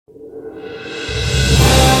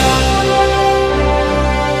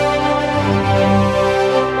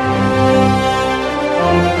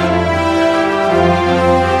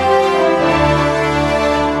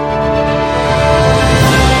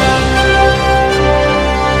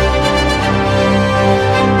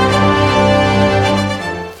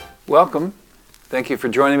welcome. Thank you for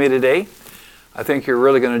joining me today. I think you're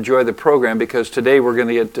really going to enjoy the program because today we're going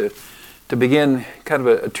to get to begin kind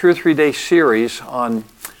of a 2 or 3 day series on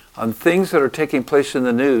things that are taking place in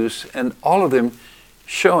the news, and all of them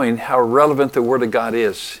showing how relevant the Word of God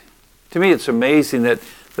is. To me, it's amazing that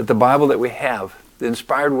the Bible that we have, the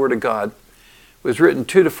inspired Word of God, was written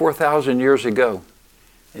 2,000 to 4,000 years ago.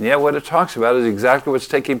 And yet what it talks about is exactly what's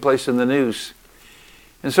taking place in the news.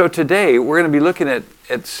 And so today we're going to be looking at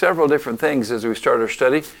several different things as we start our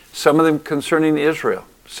study. Some of them concerning Israel,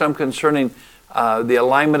 some concerning the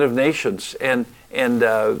alignment of nations and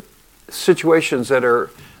situations that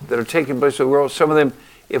are taking place in the world. Some of them,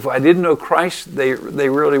 if I didn't know Christ, they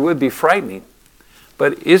really would be frightening.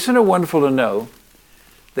 But isn't it wonderful to know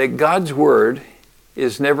that God's Word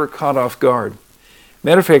is never caught off guard?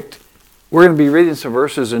 Matter of fact, we're going to be reading some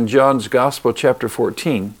verses in John's Gospel, chapter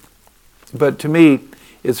 14. But to me,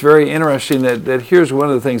 it's very interesting that here's one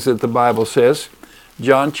of the things that the Bible says.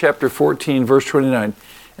 John chapter 14, verse 29.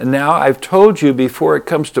 And now I've told you before it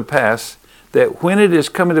comes to pass, that when it is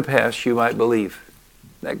coming to pass, you might believe.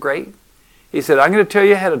 Isn't that great? He said, I'm going to tell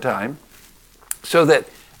you ahead of time, so that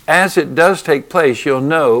as it does take place, you'll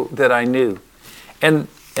know that I knew. And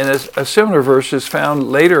a similar verse is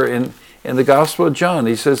found later in the Gospel of John.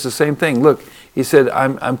 He says the same thing. Look, he said,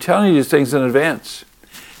 I'm telling you these things in advance.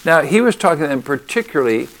 Now, he was talking to them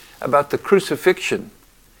particularly about the crucifixion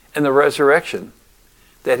and the resurrection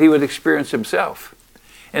that he would experience himself.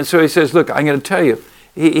 And so he says, look, I'm going to tell you.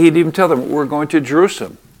 He'd even tell them, we're going to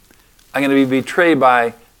Jerusalem. I'm going to be betrayed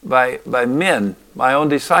by men, my own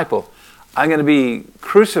disciple. I'm going to be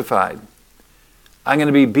crucified. I'm going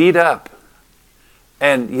to be beat up.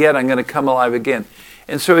 And yet I'm going to come alive again.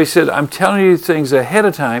 And so he said, I'm telling you things ahead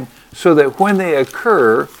of time so that when they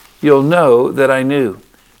occur, you'll know that I knew.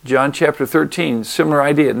 John chapter 13, similar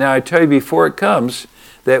idea. Now I tell you before it comes,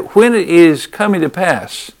 that when it is coming to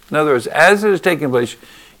pass, in other words, as it is taking place,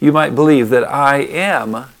 you might believe that I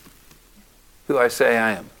am who I say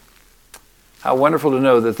I am. How wonderful to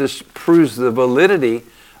know that this proves the validity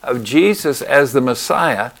of Jesus as the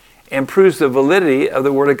Messiah and proves the validity of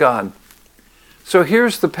the Word of God. So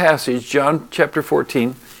here's the passage, John chapter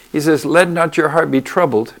 14. He says, let not your heart be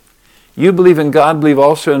troubled. You believe in God, believe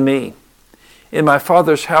also in me. In my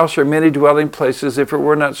Father's house are many dwelling places. If it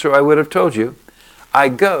were not so, I would have told you. I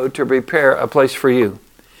go to prepare a place for you.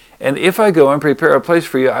 And if I go and prepare a place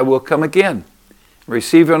for you, I will come again,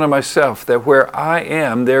 receive you unto myself, that where I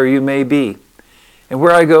am, there you may be. And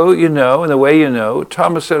where I go, you know, and the way you know.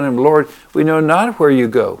 Thomas said to him, Lord, we know not where you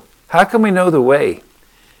go. How can we know the way?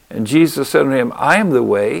 And Jesus said to him, I am the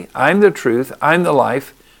way, I am the truth, I am the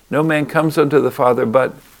life. No man comes unto the Father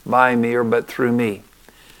but by me or but through me.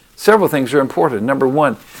 Several things are important. Number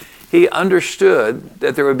one, he understood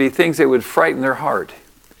that there would be things that would frighten their heart.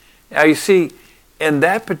 Now you see, in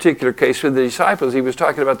that particular case with the disciples, he was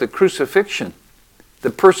talking about the crucifixion,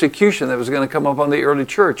 the persecution that was going to come upon the early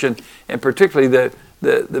church, and particularly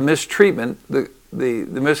the mistreatment, the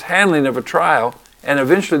mishandling of a trial, and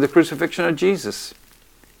eventually the crucifixion of Jesus.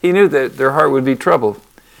 He knew that their heart would be troubled.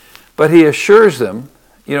 But he assures them,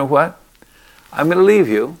 you know what? I'm going to leave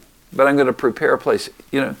you, but I'm going to prepare a place.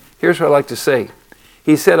 You know, here's what I like to say.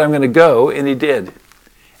 He said, I'm going to go, and he did.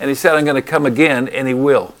 And he said, I'm going to come again, and he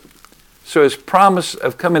will. So his promise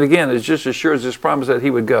of coming again is just as sure as his promise that he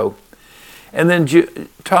would go. And then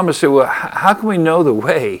Thomas said, well, how can we know the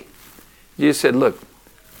way? Jesus said, look,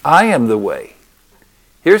 I am the way.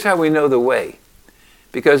 Here's how we know the way.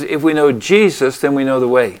 Because if we know Jesus, then we know the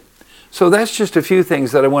way. So that's just a few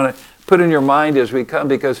things that I want to put in your mind as we come,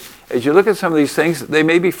 because as you look at some of these things, they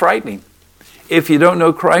may be frightening. If you don't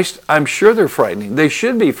know Christ, I'm sure they're frightening. They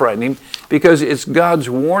should be frightening because it's God's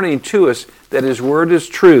warning to us that His Word is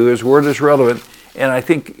true, His Word is relevant, and I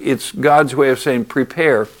think it's God's way of saying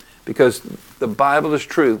prepare, because the Bible is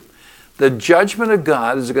true. The judgment of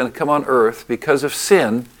God is going to come on earth because of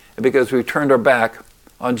sin and because we've turned our back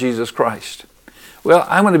on Jesus Christ. Well,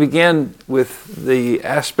 I'm going to begin with the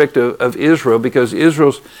aspect of Israel, because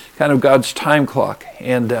Israel's kind of God's time clock.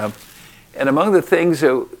 And among the things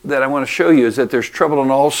that I want to show you is that there's trouble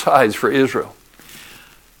on all sides for Israel.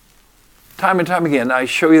 Time and time again, I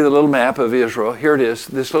show you the little map of Israel. Here it is,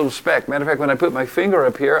 this little speck. Matter of fact, when I put my finger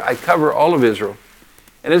up here, I cover all of Israel.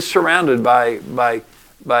 And it's surrounded by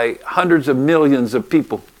hundreds of millions of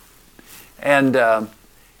people. And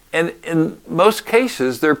in most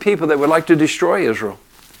cases, there are people that would like to destroy Israel.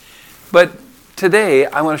 But today,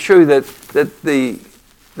 I want to show you that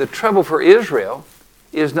the trouble for Israel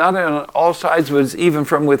is not on all sides, but it's even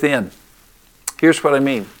from within. Here's what I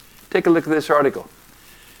mean. Take a look at this article.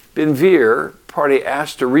 Ben Veer party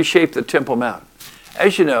asked to reshape the Temple Mount.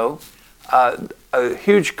 As you know, a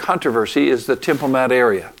huge controversy is the Temple Mount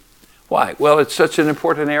area. Why? Well, it's such an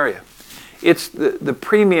important area. It's the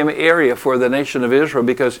premium area for the nation of Israel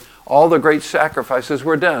because all the great sacrifices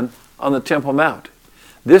were done on the Temple Mount.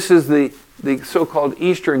 This is the so-called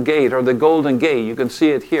Eastern Gate, or the Golden Gate. You can see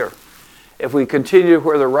it here. If we continue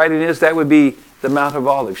where the writing is, that would be the Mount of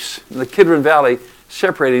Olives, the Kidron Valley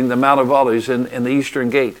separating the Mount of Olives and the Eastern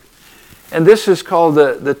Gate. And this is called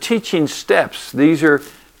the teaching steps. These are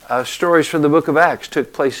stories from the book of Acts,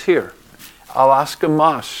 took place here. Al-Aqsa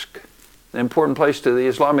Mosque, an important place to the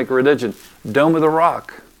Islamic religion. Dome of the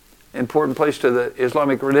Rock, important place to the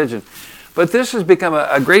Islamic religion. But this has become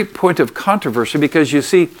a great point of controversy because you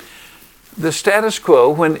see, the status quo,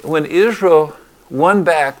 when Israel won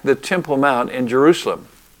back the Temple Mount in Jerusalem,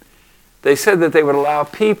 they said that they would allow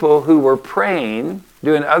people who were praying,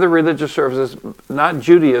 doing other religious services, not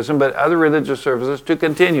Judaism, but other religious services, to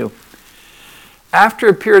continue. After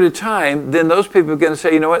a period of time, then those people are going to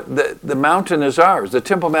say, you know what, the mountain is ours, the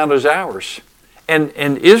Temple Mount is ours, and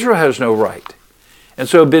Israel has no right. And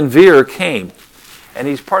so Ben-Gvir came, and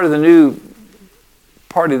he's part of the new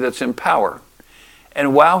party that's in power.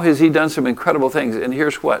 And wow, has he done some incredible things. And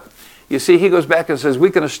here's what. You see, he goes back and says, we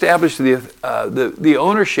can establish the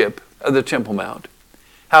ownership of the Temple Mount,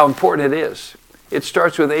 how important it is. It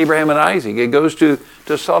starts with Abraham and Isaac. It goes to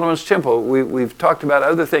Solomon's temple. We've talked about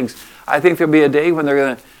other things. I think there'll be a day when they're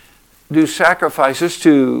going to do sacrifices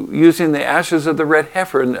to using the ashes of the red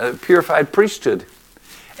heifer and a purified priesthood.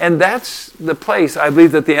 And that's the place, I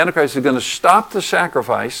believe, that the Antichrist is going to stop the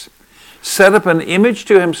sacrifice, set up an image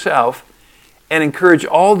to himself, and encourage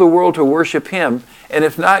all the world to worship him. And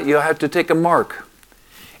if not, you'll have to take a mark.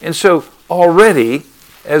 And so already,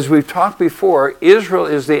 as we've talked before, Israel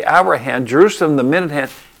is the hour hand, Jerusalem the minute hand,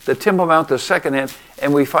 the Temple Mount the second hand,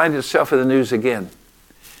 and we find itself in the news again.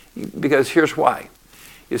 Because here's why.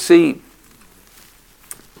 You see,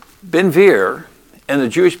 Ben-Gvir and the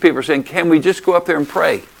Jewish people are saying, can we just go up there and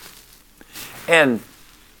pray? And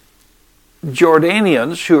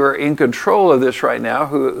Jordanians who are in control of this right now,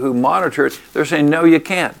 who monitor it, they're saying, no, you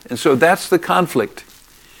can't. And so that's the conflict.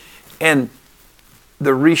 And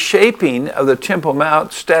the reshaping of the Temple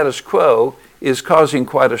Mount status quo is causing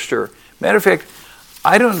quite a stir. Matter of fact,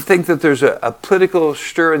 I don't think that there's a political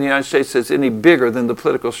stir in the United States that's any bigger than the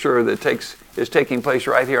political stir that is taking place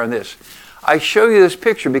right here on this. I show you this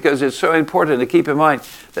picture because it's so important to keep in mind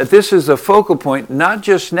that this is the focal point, not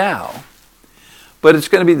just now, but it's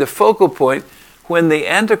going to be the focal point when the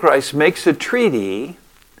Antichrist makes a treaty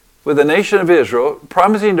with the nation of Israel,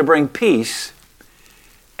 promising to bring peace.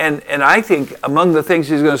 And I think among the things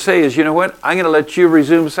he's going to say is, you know what, I'm going to let you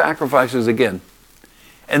resume sacrifices again.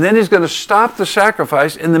 And then he's going to stop the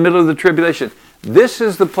sacrifice in the middle of the tribulation. This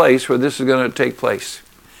is the place where this is going to take place.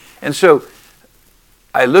 And so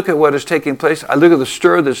I look at what is taking place. I look at the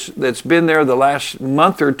stir that's been there the last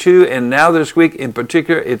month or two, and now this week in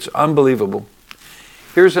particular, it's unbelievable.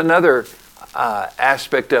 Here's another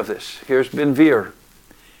aspect of this. Here's Ben-Gvir.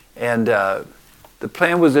 And the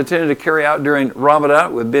plan was intended to carry out during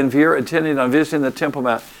Ramadan with Ben-Gvir intending on visiting the Temple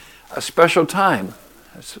Mount. A special time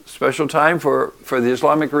for the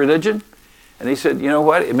Islamic religion. And he said, you know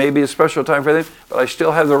what, it may be a special time for them, but I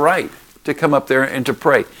still have the right to come up there and to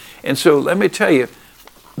pray. And so let me tell you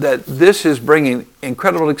that this is bringing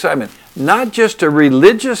incredible excitement. Not just a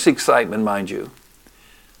religious excitement, mind you,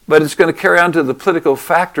 but it's going to carry on to the political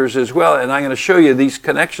factors as well. And I'm going to show you these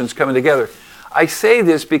connections coming together. I say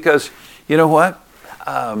this because, you know what,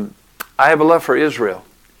 I have a love for Israel.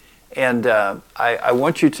 And I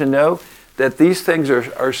want you to know that these things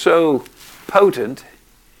are so potent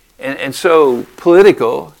and so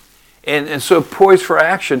political and so poised for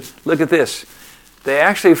action. Look at this. They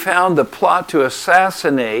actually found the plot to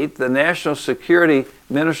assassinate the national security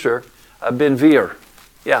minister, Ben-Gvir.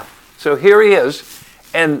 Yeah, so here he is.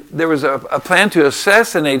 And there was a plan to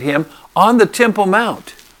assassinate him on the Temple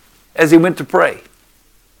Mount as he went to pray.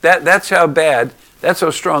 That's how bad, that's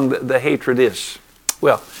how strong the hatred is.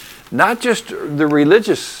 Well, not just the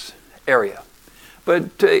religious area,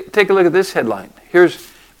 but take a look at this headline.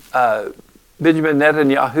 Here's Benjamin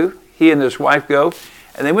Netanyahu. He and his wife go,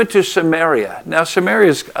 and they went to Samaria. Now, Samaria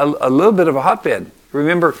is a little bit of a hotbed.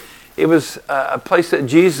 Remember, it was a place that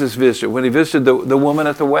Jesus visited when he visited the woman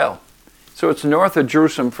at the well. So it's north of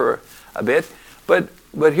Jerusalem for a bit. But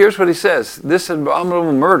here's what he says. This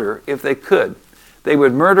abominable murder, if they could, they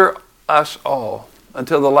would murder us all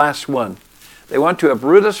until the last one. They want to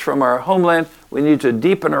uproot us from our homeland. We need to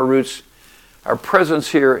deepen our roots, our presence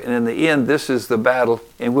here, and in the end, this is the battle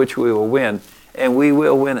in which we will win, and we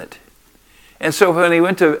will win it. And so when he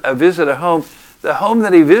went to visit a home, the home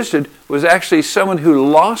that he visited was actually someone who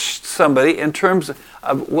lost somebody in terms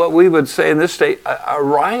of what we would say in this state, a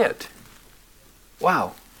riot.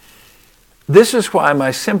 Wow. This is why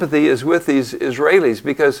my sympathy is with these Israelis,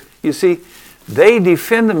 because, you see, they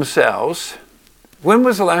defend themselves. When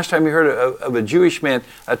was the last time you heard of a Jewish man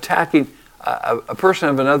attacking a person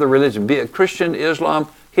of another religion, be it Christian, Islam,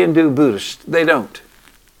 Hindu, Buddhist? They don't.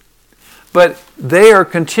 But they are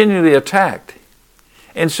continually attacked.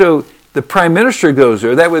 And so the prime minister goes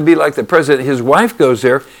there. That would be like the president. His wife goes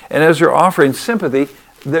there, and as they're offering sympathy,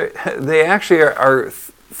 they actually are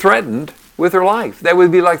threatened with their life. That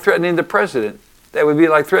would be like threatening the president. That would be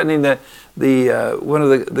like threatening one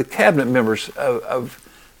of the cabinet members of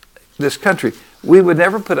this country. We would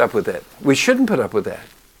never put up with that. We shouldn't put up with that.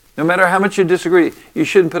 No matter how much you disagree, you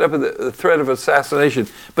shouldn't put up with the threat of assassination.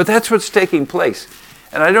 But that's what's taking place.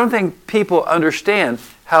 And I don't think people understand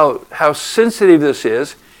how sensitive this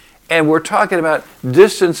is. And we're talking about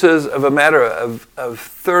distances of a matter of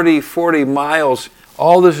 30, 40 miles.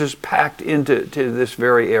 All this is packed into this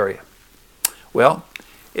very area. Well,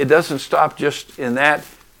 it doesn't stop just in that.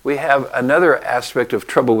 We have another aspect of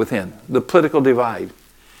trouble within, the political divide.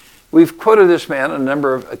 We've quoted this man on a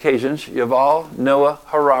number of occasions, Yuval Noah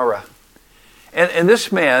Harari. And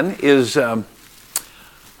this man is,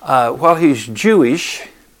 while he's Jewish,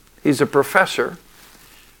 he's a professor,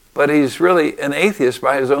 but he's really an atheist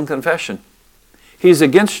by his own confession. He's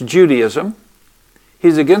against Judaism.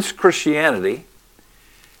 He's against Christianity.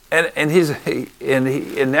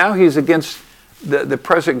 And now he's against the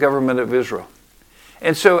present government of Israel.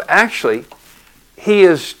 And so actually, he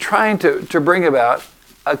is trying to bring about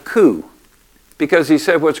a coup, because he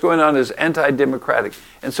said what's going on is anti-democratic.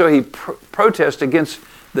 And so he protests against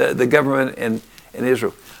the government in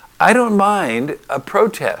Israel. I don't mind a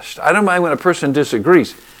protest. I don't mind when a person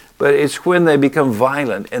disagrees, but it's when they become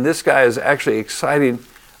violent. And this guy is actually trying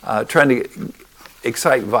to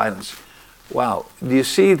excite violence. Wow. Do you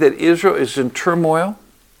see that Israel is in turmoil?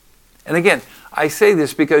 And again, I say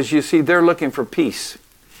this because you see they're looking for peace.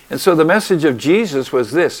 And so the message of Jesus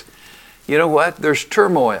was this: you know what? There's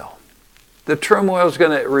turmoil. The turmoil is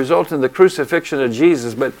going to result in the crucifixion of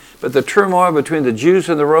Jesus, but the turmoil between the Jews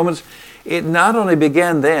and the Romans, it not only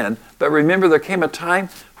began then, but remember there came a time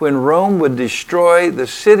when Rome would destroy the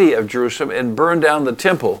city of Jerusalem and burn down the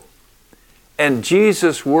temple. And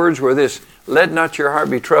Jesus' words were this: let not your heart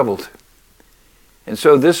be troubled. And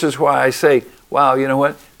so this is why I say, wow, you know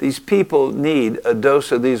what? These people need a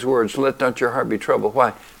dose of these words. Let not your heart be troubled.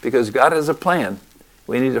 Why? Because God has a plan.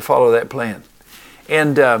 We need to follow that plan.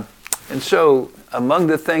 And so among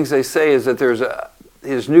the things they say is that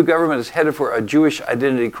his new government is headed for a Jewish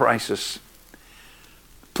identity crisis.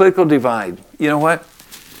 Political divide. You know what?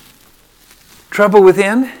 Trouble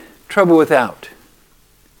within, trouble without.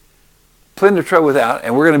 Plenty of trouble without,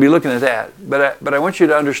 and we're going to be looking at that. But I want you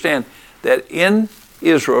to understand that in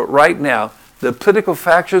Israel right now, the political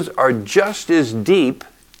factions are just as deep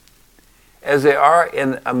as they are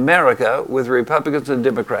in America with Republicans and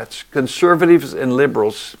Democrats, conservatives and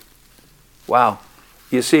liberals. Wow.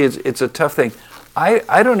 You see, it's a tough thing.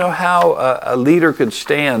 I don't know how a leader could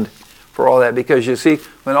stand for all that, because you see,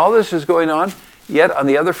 when all this is going on, yet on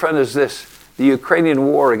the other front is this, the Ukrainian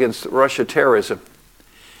war against Russia terrorism.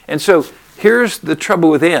 And so here's the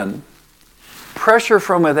trouble within. Pressure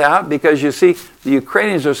from without, because you see, the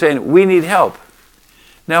Ukrainians are saying, we need help.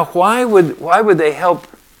 Now, why would they help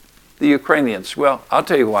the Ukrainians? Well, I'll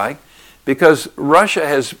tell you why. Because Russia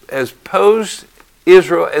has posed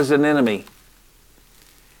Israel as an enemy.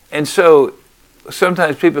 And so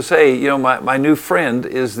sometimes people say, you know, my new friend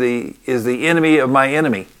is the enemy of my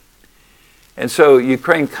enemy. And so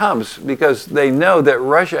Ukraine comes because they know that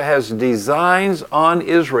Russia has designs on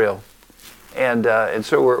Israel. And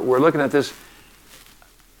so we're looking at this,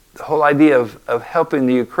 the whole idea of helping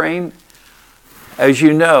the Ukraine. As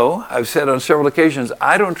you know, I've said on several occasions,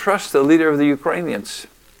 I don't trust the leader of the Ukrainians.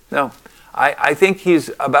 No, I think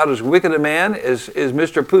he's about as wicked a man as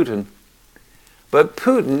Mr. Putin. But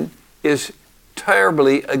Putin is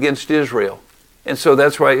terribly against Israel. And so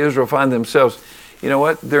that's why Israel find themselves, you know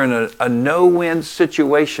what, they're in a no-win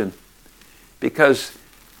situation. Because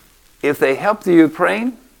if they help the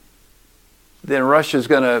Ukraine, then Russia's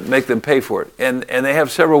going to make them pay for it. And they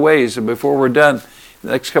have several ways. And before we're done, the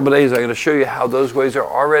next couple of days, I'm going to show you how those ways are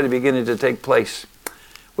already beginning to take place.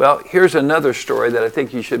 Well, here's another story that I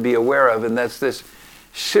think you should be aware of, and that's this.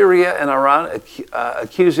 Syria and Iran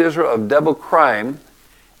accuse Israel of double crime,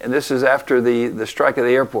 and this is after the strike at the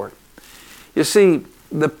airport. You see,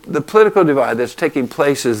 the political divide that's taking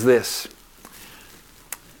place is this.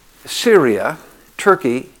 Syria,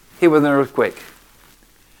 Turkey, hit with an earthquake.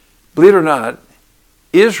 Believe it or not,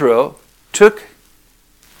 Israel took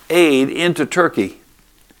aid into Turkey,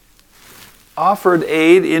 offered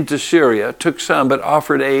aid into Syria, took some, but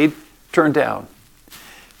offered aid, turned down.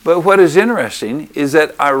 But what is interesting is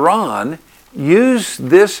that Iran used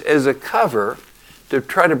this as a cover to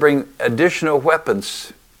try to bring additional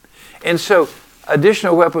weapons. And so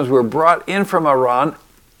additional weapons were brought in from Iran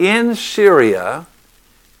in Syria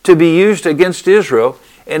to be used against Israel,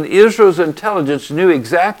 and Israel's intelligence knew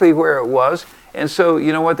exactly where it was, and so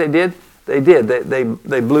you know what they did?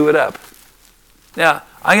 They blew it up. Now,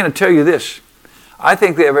 I'm going to tell you this. I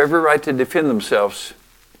think they have every right to defend themselves.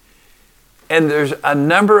 And there's a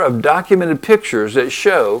number of documented pictures that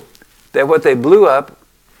show that what they blew up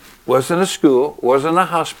wasn't a school, wasn't a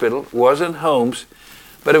hospital, wasn't homes,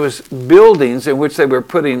 but it was buildings in which they were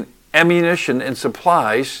putting ammunition and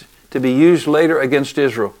supplies to be used later against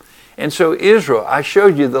Israel. And so Israel, I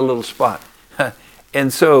showed you the little spot.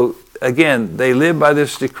 And so, again, they live by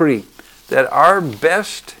this decree that our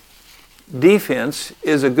best defense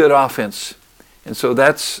is a good offense. And so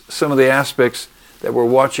that's some of the aspects that we're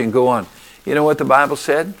watching go on. You know what the Bible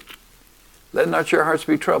said? Let not your hearts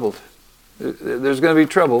be troubled. There's going to be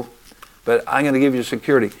trouble, but I'm going to give you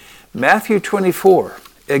security. Matthew 24,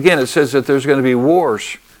 again, it says that there's going to be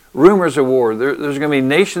wars, rumors of war. There's going to be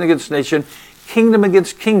nation against nation, kingdom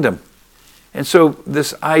against kingdom. And so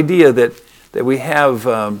this idea that we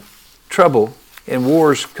have trouble and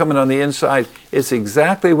wars coming on the inside is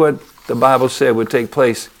exactly what the Bible said would take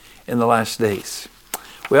place in the last days.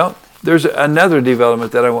 Well, there's another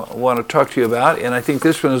development that I want to talk to you about, and I think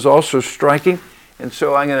this one is also striking. And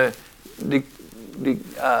so I'm going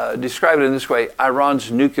to describe it in this way: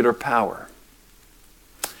 Iran's nuclear power.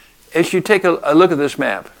 As you take a look at this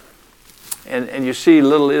map, and you see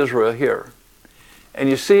little Israel here, and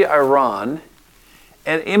you see Iran,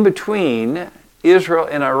 and in between Israel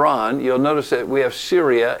and Iran, you'll notice that we have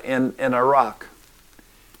Syria and Iraq.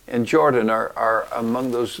 And Jordan are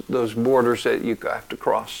among those borders that you have to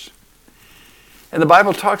cross. And the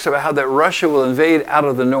Bible talks about how that Russia will invade out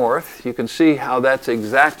of the north. You can see how that's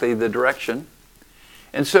exactly the direction.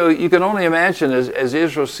 And so you can only imagine as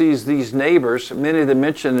Israel sees these neighbors, many of them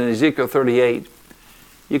mentioned in Ezekiel 38,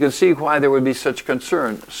 you can see why there would be such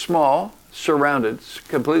concern. Small, surrounded,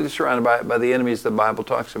 completely surrounded by the enemies the Bible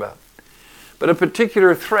talks about. But a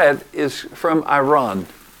particular threat is from Iran.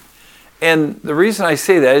 And the reason I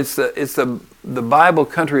say that, it's the Bible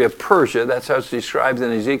country of Persia. That's how it's described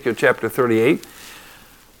in Ezekiel chapter 38.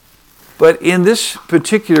 But in this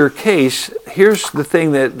particular case, here's the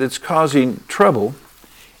thing that's causing trouble.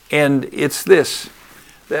 And it's this,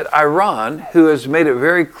 that Iran, who has made it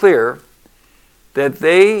very clear that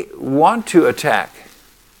they want to attack.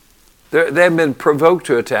 They've been provoked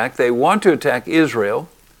to attack. They want to attack Israel.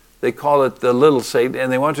 They call it the little Satan,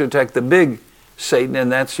 and they want to attack the big Satan,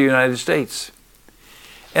 and that's the United States.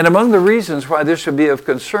 And among the reasons why this should be of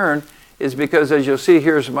concern is because, as you'll see,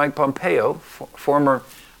 here's Mike Pompeo, former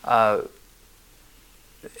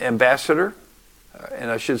ambassador,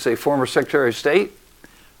 and I should say former Secretary of State,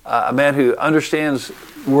 a man who understands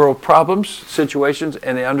world problems, situations,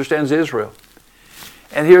 and he understands Israel.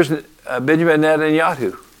 And here's Benjamin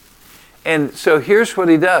Netanyahu. And so here's what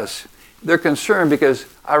he does. They're concerned because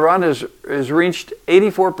Iran has reached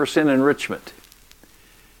 84% enrichment.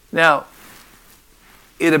 Now,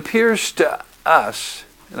 it appears to us,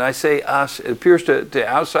 and I say us, it appears to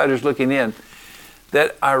outsiders looking in,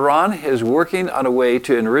 that Iran is working on a way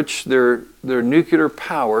to enrich their nuclear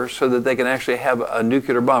power so that they can actually have a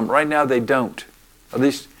nuclear bomb. Right now they don't, at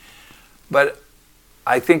least. But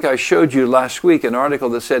I think I showed you last week an article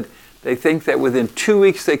that said they think that within 2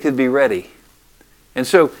 weeks they could be ready. And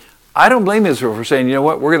so I don't blame Israel for saying, you know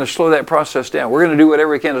what, we're going to slow that process down. We're going to do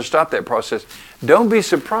whatever we can to stop that process. Don't be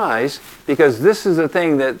surprised, because this is the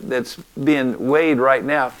thing that's being weighed right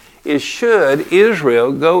now, is should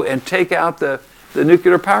Israel go and take out the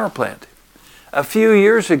nuclear power plant. A few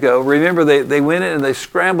years ago, remember, they went in and they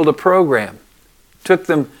scrambled a program. Took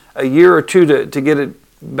them a year or two to get it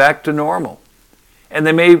back to normal. And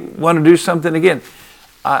they may want to do something again.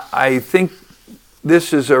 I think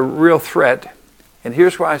this is a real threat. And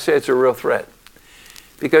here's why I say it's a real threat.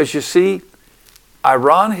 Because you see,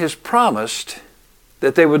 Iran has promised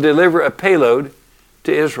that they would deliver a payload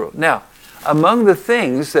to Israel. Now, among the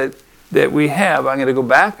things that we have, I'm going to go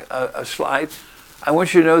back a slide. I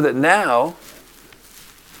want you to know that now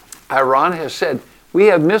Iran has said, we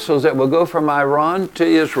have missiles that will go from Iran to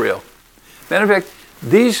Israel. Matter of fact,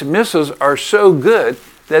 these missiles are so good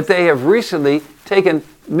that they have recently taken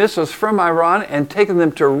missiles from Iran and taken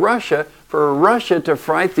them to Russia for Russia to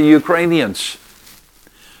fight the Ukrainians.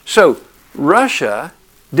 So Russia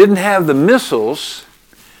didn't have the missiles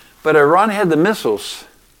but Iran had the missiles.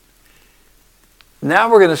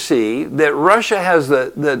 Now we're going to see that Russia has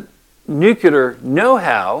the nuclear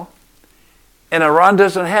know-how, and Iran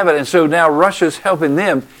doesn't have it. And so now Russia's helping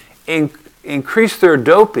them increase their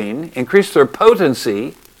doping, increase their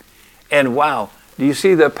potency. And wow, do you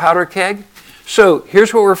see the powder keg? So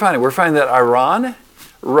here's what we're finding. We're finding that Iran,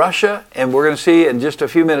 Russia, and we're going to see in just a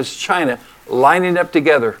few minutes China lining up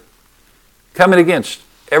together, coming against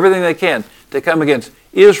everything they can to come against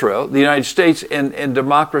Israel, the United States, and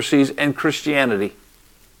democracies and Christianity.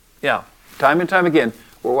 Yeah, time and time again,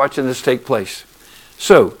 we're watching this take place.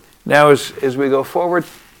 So now as we go forward,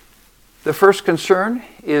 the first concern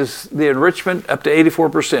is the enrichment up to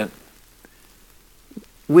 84%.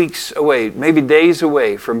 Weeks away, maybe days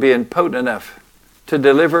away from being potent enough to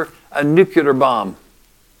deliver a nuclear bomb.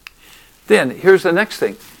 Then here's the next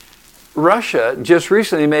thing. Russia just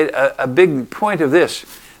recently made a big point of this.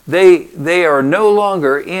 They are no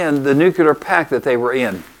longer in the nuclear pact that they were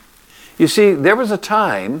in. You see, there was a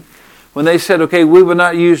time when they said, okay, we will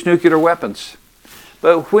not use nuclear weapons.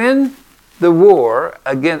 But when the war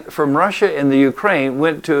from Russia and the Ukraine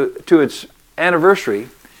went to its anniversary,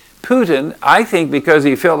 Putin, I think because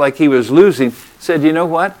he felt like he was losing, said, you know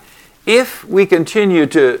what? If we continue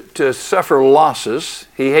to suffer losses,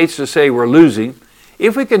 he hates to say we're losing,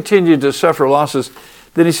 if we continue to suffer losses,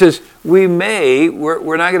 then he says, we're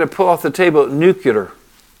not going to pull off the table nuclear.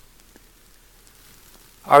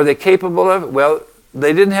 Are they capable of it? Well,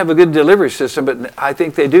 they didn't have a good delivery system, but I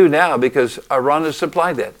think they do now because Iran has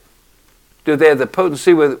supplied that. Do they have the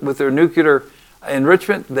potency with their nuclear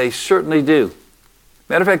enrichment? They certainly do.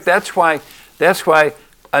 Matter of fact, that's why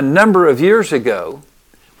a number of years ago,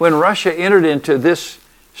 when Russia entered into this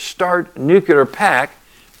START nuclear pact,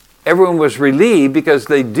 everyone was relieved because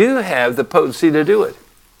they do have the potency to do it.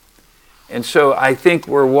 And so I think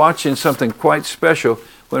we're watching something quite special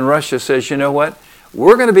when Russia says, you know what?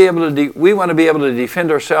 We're going to be able to, we want to be able to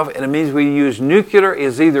defend ourselves, and it means we use nuclear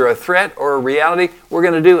as either a threat or a reality. We're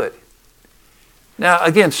going to do it. Now,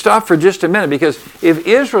 again, stop for just a minute, because if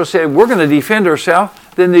Israel said we're going to defend ourselves,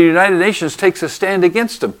 then the United Nations takes a stand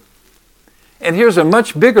against them. And here's a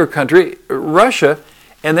much bigger country, Russia,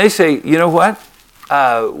 and they say, you know what?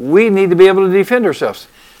 We need to be able to defend ourselves.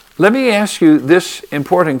 Let me ask you this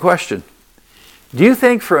important question. Do you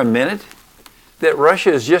think for a minute that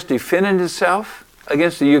Russia is just defending itself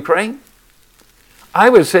against the Ukraine? I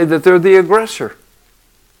would say that they're the aggressor.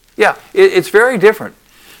 Yeah, it's very different.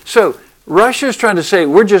 So Russia's trying to say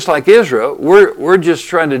we're just like Israel. We're just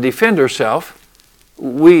trying to defend ourselves.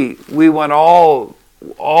 We want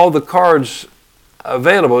all the cards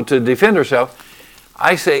available to defend ourselves.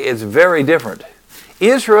 I say it's very different.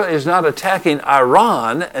 Israel is not attacking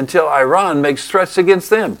Iran until Iran makes threats against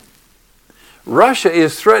them. Russia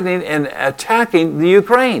is threatening and attacking the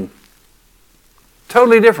Ukraine.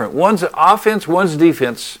 Totally different. One's offense, one's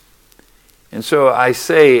defense. And so I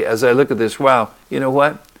say, as I look at this, wow, you know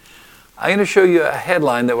what? I'm going to show you a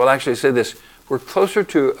headline that will actually say this. We're closer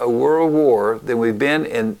to a world war than we've been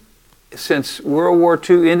in since World War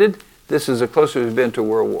II ended. This is the closest we've been to a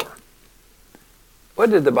world war.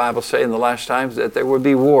 What did the Bible say in the last times? That there would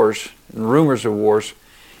be wars and rumors of wars,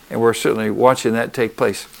 and we're certainly watching that take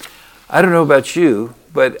place. I don't know about you,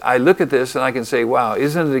 but I look at this and I can say, wow,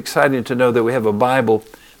 isn't it exciting to know that we have a Bible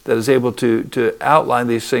that is able to outline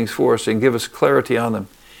these things for us and give us clarity on them.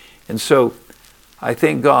 And so I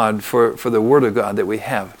thank God for the Word of God that we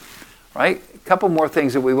have. Right? A couple more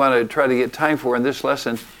things that we want to try to get time for in this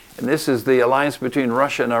lesson, and this is the alliance between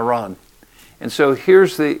Russia and Iran. And so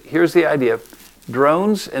here's the idea.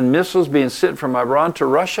 Drones and missiles being sent from Iran to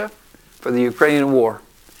Russia for the Ukrainian war.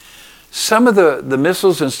 Some of the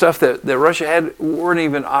missiles and stuff that Russia had weren't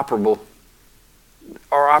even operable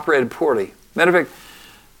or operated poorly. Matter of fact,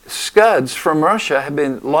 Scuds from Russia have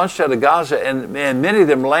been launched out of Gaza, and many of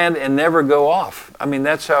them land and never go off. I mean,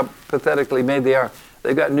 that's how pathetically made they are.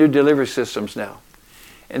 They've got new delivery systems now.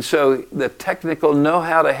 And so the technical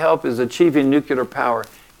know-how to help is achieving nuclear power.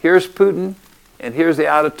 Here's Putin, and here's the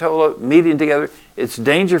Ayatollah meeting together. It's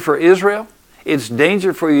danger for Israel. It's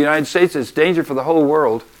danger for the United States. It's danger for the whole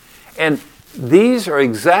world. And these are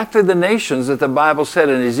exactly the nations that the Bible said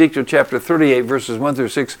in Ezekiel chapter 38, verses 1 through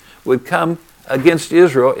 6, would come against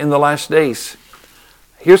Israel in the last days.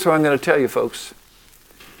 Here's what I'm going to tell you, folks.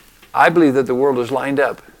 I believe that the world is lined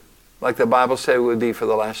up like the Bible said it would be for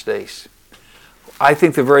the last days. I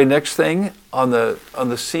think the very next thing on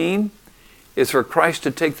the scene is for Christ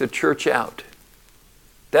to take the church out.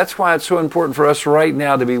 That's why it's so important for us right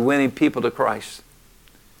now to be winning people to Christ.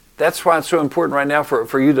 That's why it's so important right now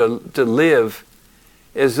for you to live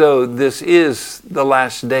as though this is the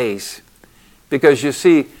last days. Because you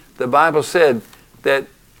see, the Bible said that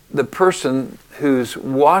the person who's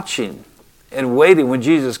watching and waiting when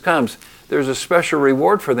Jesus comes, there's a special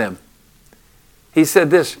reward for them. He said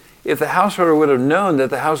this, if the householder would have known that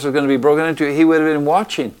the house was going to be broken into, he would have been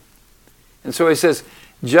watching. And so he says,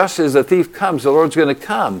 just as the thief comes, the Lord's going to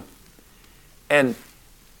come. And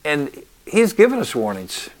he's given us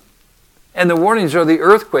warnings. And the warnings are the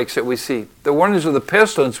earthquakes that we see. The warnings are the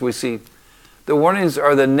pestilence we see. The warnings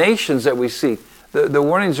are the nations that we see. The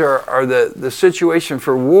warnings are the situation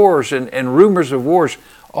for wars and rumors of wars.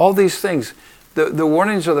 All these things. The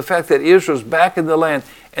warnings are the fact that Israel's back in the land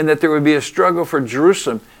and that there would be a struggle for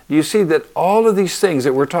Jerusalem. You see that all of these things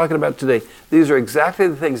that we're talking about today, these are exactly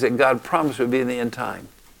the things that God promised would be in the end time.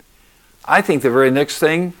 I think the very next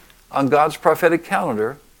thing on God's prophetic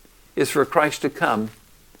calendar is for Christ to come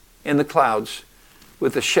in the clouds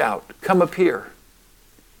with a shout, come up here.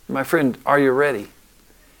 My friend, are you ready?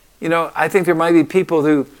 You know, I think there might be people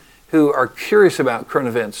who are curious about current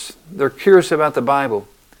events. They're curious about the Bible.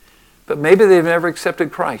 But maybe they've never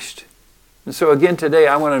accepted Christ. And so again today,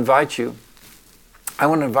 I want to invite you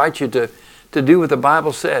to do what the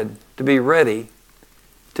Bible said, to be ready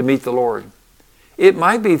to meet the Lord. It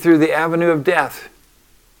might be through the avenue of death,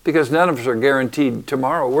 because none of us are guaranteed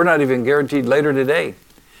tomorrow. We're not even guaranteed later today.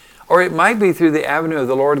 Or it might be through the avenue of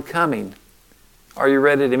the Lord coming. Are you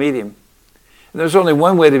ready to meet Him? And there's only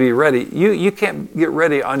one way to be ready. You can't get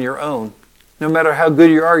ready on your own. No matter how good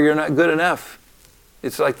you are, you're not good enough.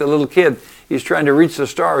 It's like the little kid. He's trying to reach the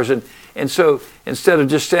stars. And so instead of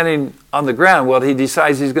just standing on the ground, well, he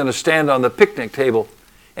decides he's going to stand on the picnic table.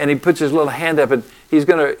 And he puts his little hand up and he's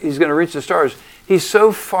going to reach the stars. He's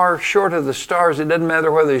so far short of the stars, it doesn't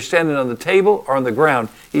matter whether he's standing on the table or on the ground.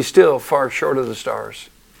 He's still far short of the stars.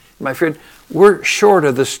 My friend, we're short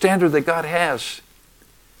of the standard that God has.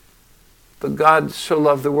 But God so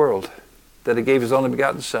loved the world that He gave His only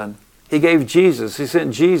begotten Son. He gave Jesus. He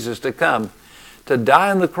sent Jesus to come, to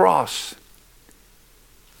die on the cross,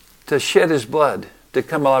 to shed His blood, to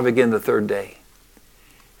come alive again the third day.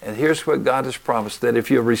 And here's what God has promised, that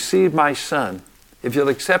if you'll receive my Son, if you'll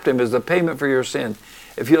accept Him as the payment for your sin,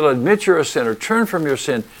 if you'll admit you're a sinner, turn from your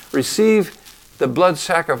sin, receive the blood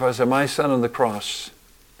sacrifice of my Son on the cross,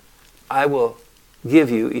 I will give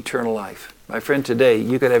you eternal life. My friend, today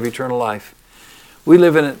you could have eternal life. We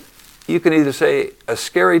live in, you can either say a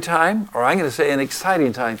scary time, or I'm going to say an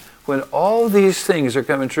exciting time, when all these things are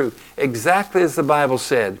coming true, exactly as the Bible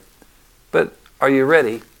said. But are you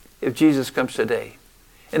ready if Jesus comes today?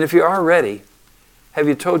 And if you are ready, have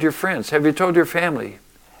you told your friends? Have you told your family?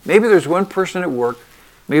 Maybe there's one person at work.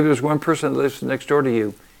 Maybe there's one person that lives next door to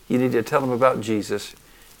you. You need to tell them about Jesus.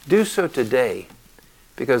 Do so today,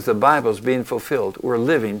 because the Bible is being fulfilled. We're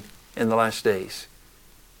living in the last days.